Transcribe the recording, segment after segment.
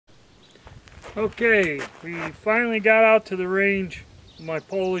Okay, we finally got out to the range with my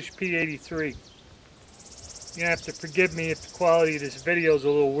Polish P-83. You have to forgive me if the quality of this video is a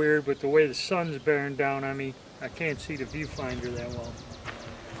little weird, but the way the sun's bearing down on me, I can't see the viewfinder that well.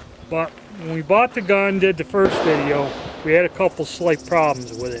 But when we bought the gun, did the first video, we had a couple slight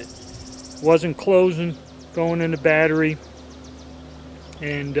problems with it. It wasn't closing, going in the battery,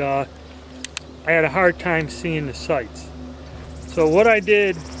 and I had a hard time seeing the sights. So what I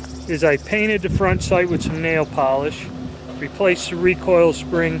did is I painted the front sight with some nail polish, replaced the recoil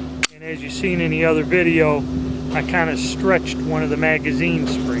spring, and as you've seen in the other video, I kind of stretched one of the magazine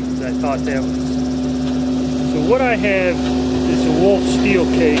springs. I thought that was. So what I have is a wolf steel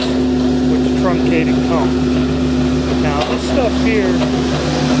case with the truncated cone. Now this stuff here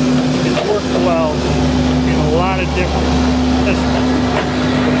has worked well in a lot of different pistols,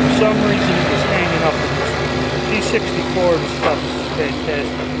 but for some reason it was hanging up with this P-84. The stuff is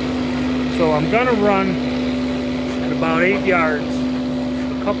fantastic. So I'm going to run at about 8 yards,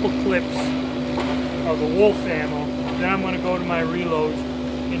 a couple clips of the wolf ammo, then I'm going to go to my reloads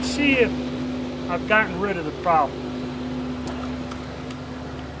and see if I've gotten rid of the problem.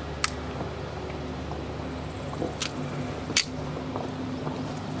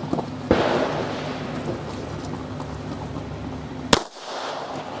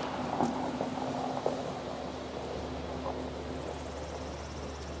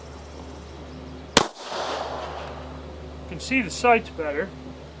 You can see the sights better.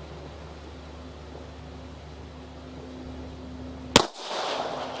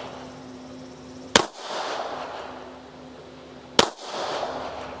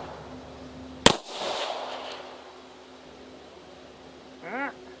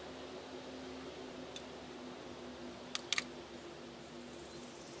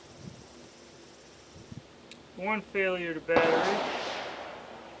 One failure to battery.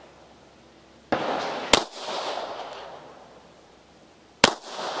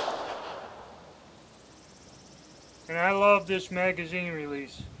 And I love this magazine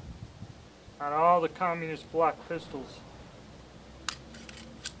release on all the communist block pistols.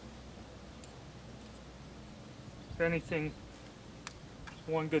 If anything, it's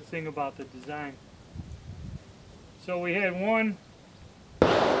one good thing about the design. So we had one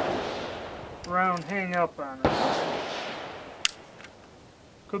round hang up on us.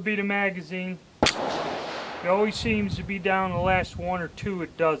 Could be the magazine. It always seems to be down the last one or two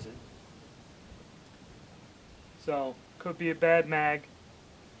it does it. So, could be a bad mag.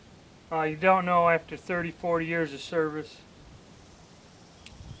 You don't know after 30, 40 years of service.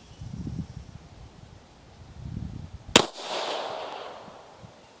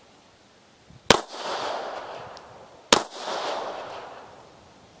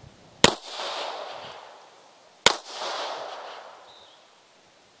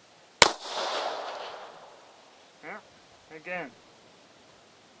 Yeah, again.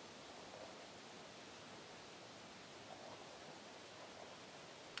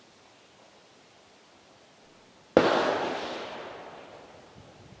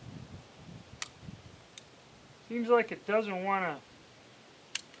 Seems like it doesn't want to,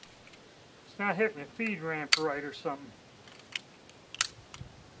 it's not hitting the feed ramp right or something.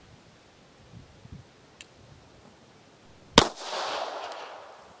 Get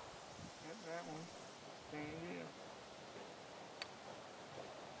that one. Thank you.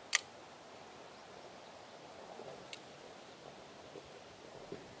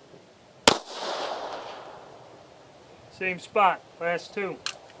 Same spot, last two.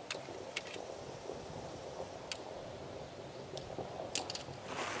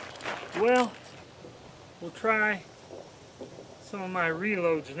 Well, we'll try some of my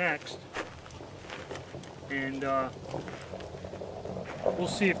reloads next, and we'll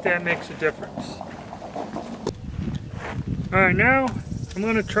see if that makes a difference. Alright, now I'm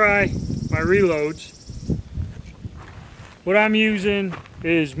going to try my reloads. What I'm using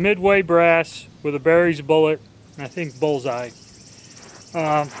is Midway brass with a Barry's bullet, and I think bullseye.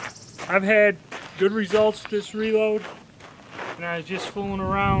 I've had good results with this reload, and I was just fooling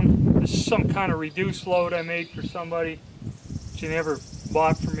around. This is some kind of reduced load I made for somebody that you never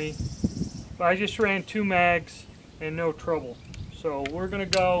bought for me. But I just ran 2 mags and no trouble. So we're going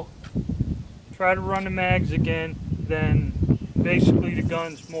to go try to run the mags again. Then basically the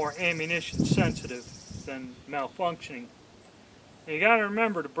gun's more ammunition sensitive than malfunctioning. And you got to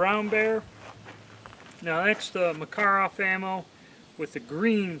remember the Brown Bear. Now that's the Makarov ammo with the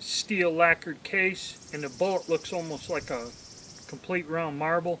green steel lacquered case, and the bullet looks almost like a complete round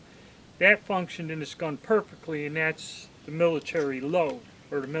marble. That functioned in this gun perfectly, and that's the military load,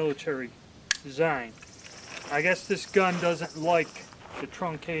 or the military design. I guess this gun doesn't like the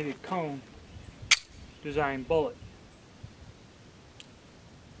truncated cone, design bullet.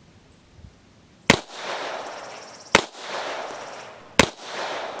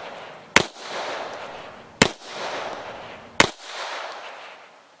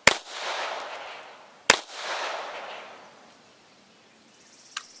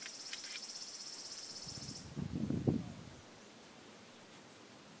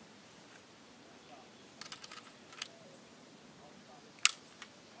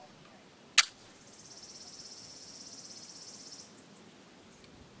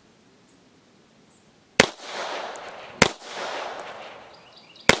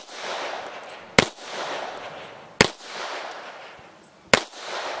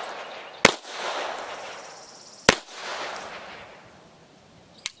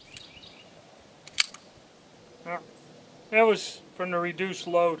 That was from the reduced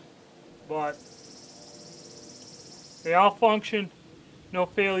load, but they all function, no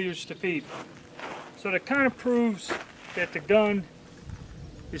failures to feed. So that kind of proves that the gun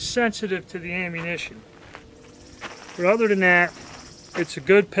is sensitive to the ammunition. But other than that, it's a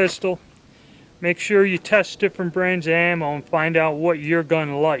good pistol. Make sure you test different brands of ammo and find out what your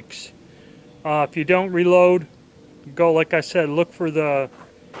gun likes. If you don't reload, go, like I said, look for the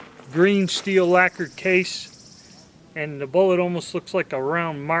green steel lacquered case, and the bullet almost looks like a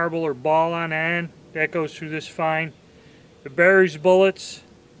round marble or ball on the end. That goes through this fine. The Barry's bullets,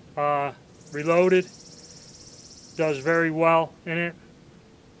 reloaded, does very well in it.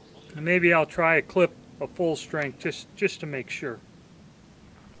 And maybe I'll try a clip of full strength just to make sure.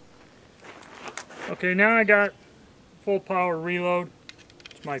 Okay, now I got full power reload.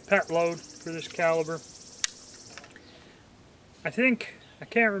 It's my pet load for this caliber. I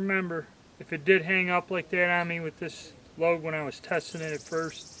can't remember if it did hang up like that on me with this load when I was testing it at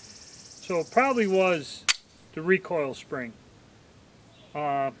first. So it probably was the recoil spring.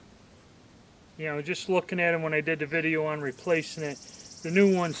 You know, just looking at it when I did the video on replacing it, the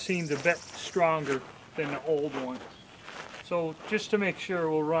new one seemed a bit stronger than the old one. So just to make sure,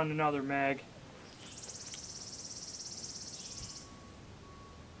 we'll run another mag.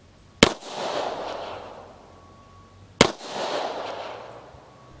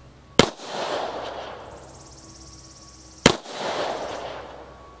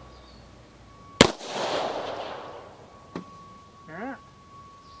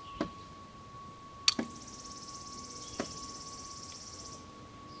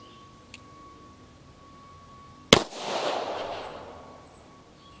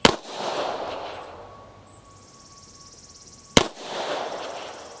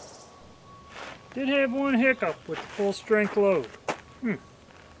 Did have one hiccup with the full strength load. Now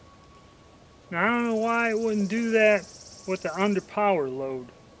I don't know why it wouldn't do that with the underpower load.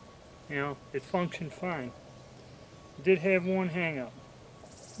 You know, it functioned fine. It did have one hang up.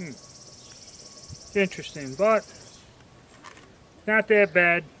 Interesting, but not that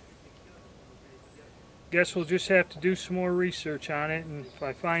bad. Guess we'll just have to do some more research on it, and if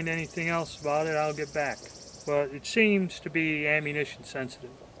I find anything else about it, I'll get back. But it seems to be ammunition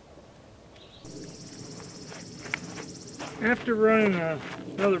sensitive. After running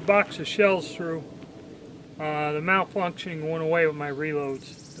another box of shells through, the malfunctioning went away with my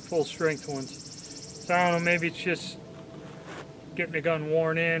reloads, the full strength ones. So I don't know, maybe it's just getting the gun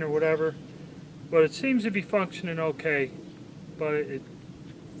worn in or whatever. But it seems to be functioning okay. But it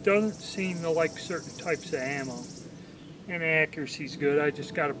doesn't seem to like certain types of ammo. And the accuracy's good, I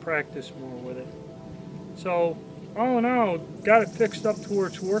just got to practice more with it. So, all in all, got it fixed up to where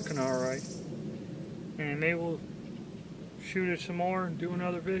it's working alright. And maybe we'll shoot it some more and do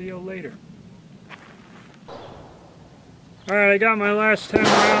another video later. Alright, I got my last 10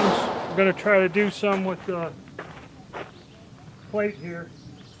 rounds. I'm going to try to do some with the plate here,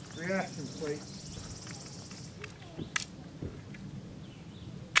 reaction plate.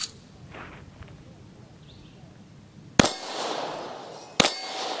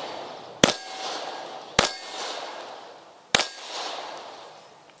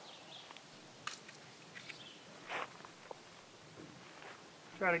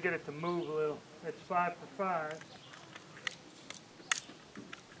 Try to get it to move a little. It's 5 for 5.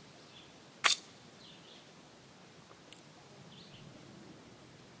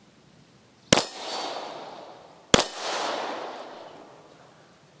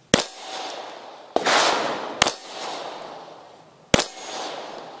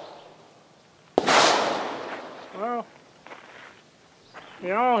 Well,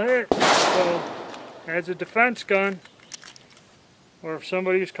 they all hit, so as a defense gun, or if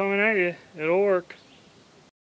somebody's coming at you, it'll work.